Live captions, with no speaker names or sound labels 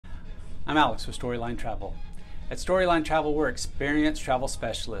I'm Alex with Storyline Travel. At Storyline Travel, we're experienced travel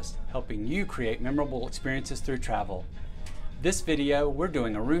specialists, helping you create memorable experiences through travel. This video, we're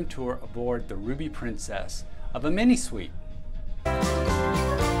doing a room tour aboard the Ruby Princess of a mini suite.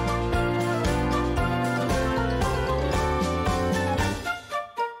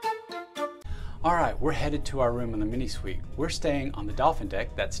 Alright, we're headed to our room in the mini suite. We're staying on the Dolphin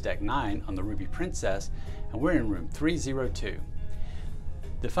deck, that's deck 9 on the Ruby Princess, and we're in room 302.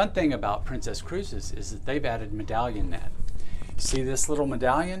 The fun thing about Princess Cruises is that they've added medallion net. See this little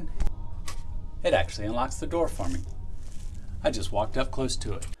medallion? It actually unlocks the door for me. I just walked up close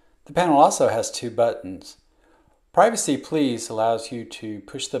to it. The panel also has 2 buttons. Privacy Please allows you to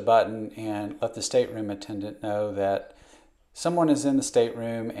push the button and let the stateroom attendant know that someone is in the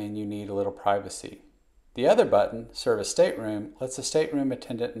stateroom and you need a little privacy. The other button, Service Stateroom, lets the stateroom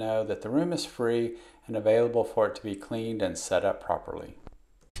attendant know that the room is free and available for it to be cleaned and set up properly.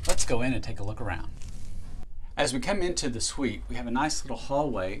 Let's go in and take a look around. As we come into the suite, we have a nice little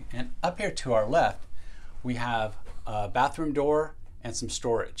hallway, and up here to our left, we have a bathroom door and some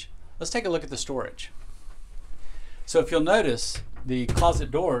storage. Let's take a look at the storage. So if you'll notice, the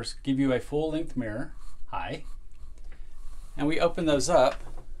closet doors give you a full-length mirror. Hi. And we open those up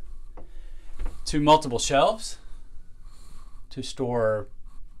to multiple shelves to store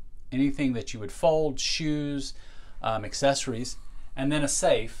anything that you would fold, shoes, accessories, and then a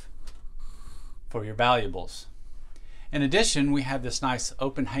safe for your valuables. In addition, we have this nice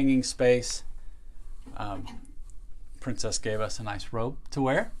open hanging space. Princess gave us a nice robe to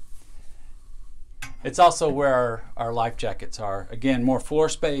wear. It's also where our life jackets are. Again, more floor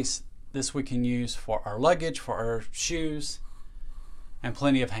space. This we can use for our luggage, for our shoes, and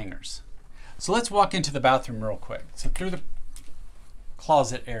plenty of hangers. So let's walk into the bathroom real quick. So through the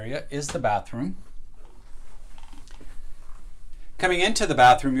closet area is the bathroom. Coming into the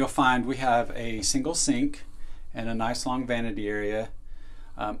bathroom, you'll find we have a single sink and a nice long vanity area.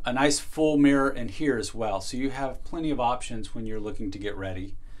 A nice full mirror in here as well. So you have plenty of options when you're looking to get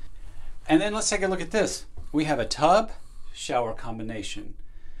ready. And then let's take a look at this. We have a tub shower combination.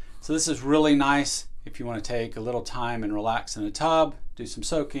 So this is really nice if you want to take a little time and relax in a tub, do some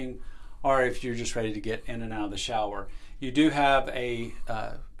soaking, or if you're just ready to get in and out of the shower. You do have a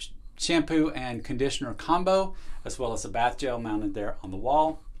shampoo and conditioner combo, as well as a bath gel mounted there on the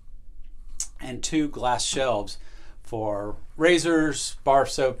wall, and 2 glass shelves for razors, bar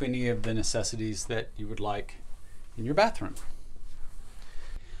soap, any of the necessities that you would like in your bathroom.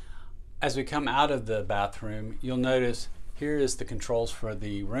 As we come out of the bathroom, you'll notice here is the controls for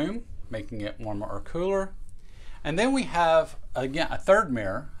the room, making it warmer or cooler. And then we have, again, a third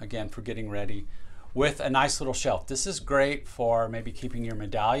mirror, again, for getting ready, with a nice little shelf. This is great for maybe keeping your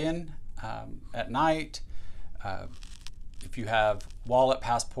medallion at night. If you have wallet,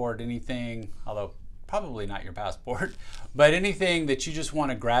 passport, anything, although probably not your passport, but anything that you just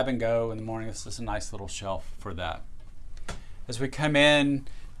want to grab and go in the morning, this is a nice little shelf for that. As we come in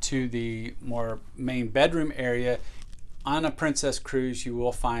to the more main bedroom area, on a Princess cruise, you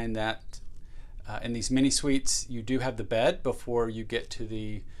will find that in these mini suites, you do have the bed before you get to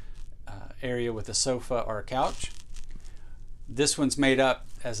the area with a sofa or a couch. This one's made up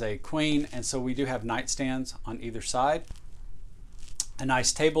as a queen, and so we do have nightstands on either side, a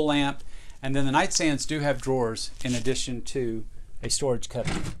nice table lamp, and then the nightstands do have drawers in addition to a storage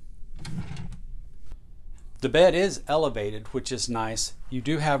cubby. The bed is elevated, which is nice. You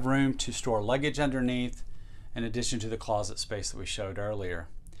do have room to store luggage underneath, in addition to the closet space that we showed earlier.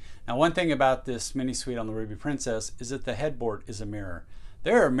 Now, one thing about this mini suite on the Ruby Princess is that the headboard is a mirror.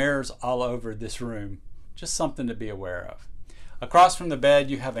 There are mirrors all over this room, just something to be aware of. Across from the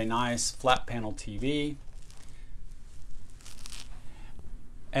bed, you have a nice flat panel TV.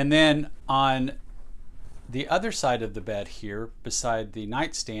 And then on the other side of the bed here, beside the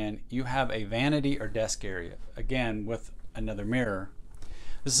nightstand, you have a vanity or desk area, again with another mirror.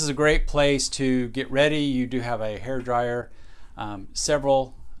 This is a great place to get ready. You do have a hair dryer,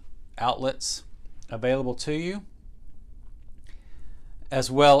 several outlets available to you,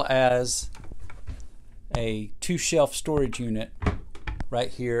 as well as a 2-shelf storage unit right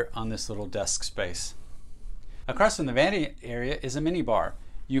here on this little desk space. Across from the vanity area is a mini bar.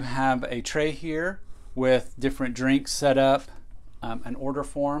 You have a tray here with different drinks set up, an order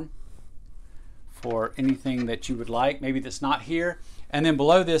form for anything that you would like, maybe that's not here. And then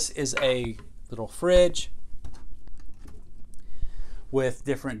below this is a little fridge with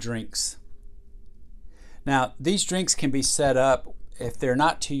different drinks. Now, these drinks can be set up. If they're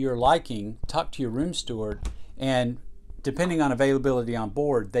not to your liking, talk to your room steward, and depending on availability on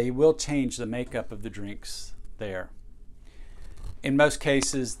board, they will change the makeup of the drinks there. in most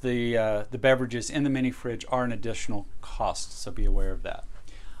cases, the beverages in the mini fridge are an additional cost, so be aware of that.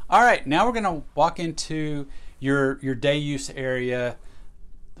 All right, now we're going to walk into your day use area,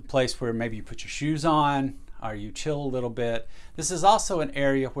 the place where maybe you put your shoes on or you chill a little bit. This is also an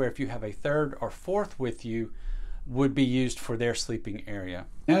area where if you have a third or fourth with you, would be used for their sleeping area.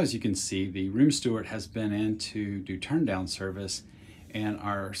 Now, as you can see, the room steward has been in to do turn down service, and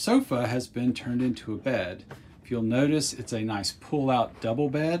our sofa has been turned into a bed. If you'll notice, it's a nice pull-out double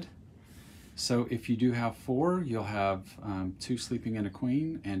bed. So if you do have four, you'll have 2 sleeping in a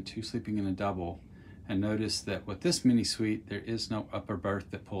queen and 2 sleeping in a double. And notice that with this mini suite, there is no upper berth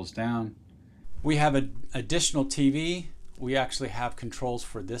that pulls down. We have an additional TV. We actually have controls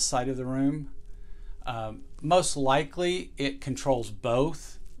for this side of the room. Most likely it controls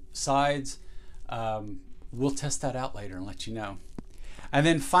both sides. We'll test that out later and let you know. And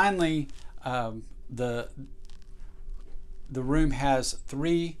then finally, the room has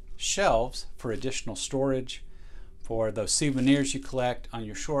 3 shelves for additional storage for those souvenirs you collect on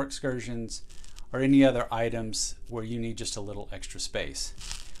your shore excursions or any other items where you need just a little extra space.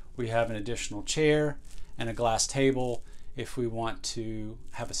 We have an additional chair and a glass table if we want to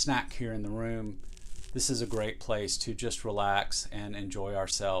have a snack here in the room. This is a great place to just relax and enjoy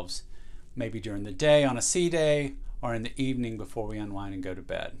ourselves, maybe during the day on a sea day or in the evening before we unwind and go to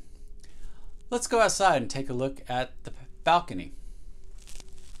bed. Let's go outside and take a look at the balcony.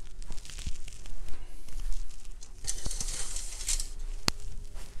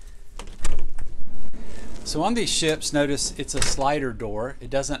 So on these ships, notice it's a slider door. It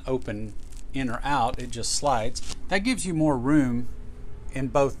doesn't open in or out, it just slides. That gives you more room in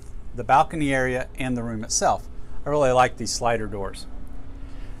both the balcony area and the room itself. I really like these slider doors.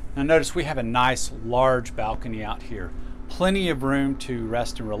 Now notice we have a nice large balcony out here. Plenty of room to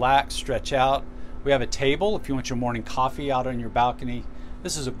rest and relax, stretch out. We have a table if you want your morning coffee out on your balcony.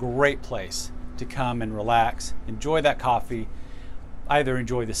 This is a great place to come and relax, enjoy that coffee, either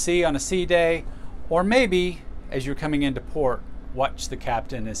enjoy the sea on a sea day, or maybe as you're coming into port, watch the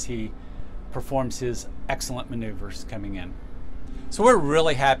captain as he performs his excellent maneuvers coming in. So we're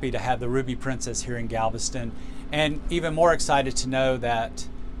really happy to have the Ruby Princess here in Galveston, and even more excited to know that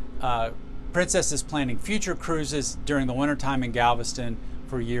Princess is planning future cruises during the wintertime in Galveston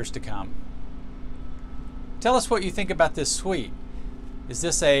for years to come. Tell us what you think about this suite. Is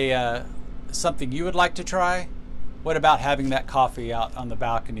this something you would like to try? What about having that coffee out on the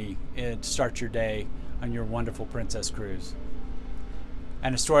balcony to start your day on your wonderful Princess cruise?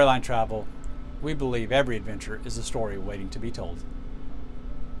 And at Storyline Travel, we believe every adventure is a story waiting to be told.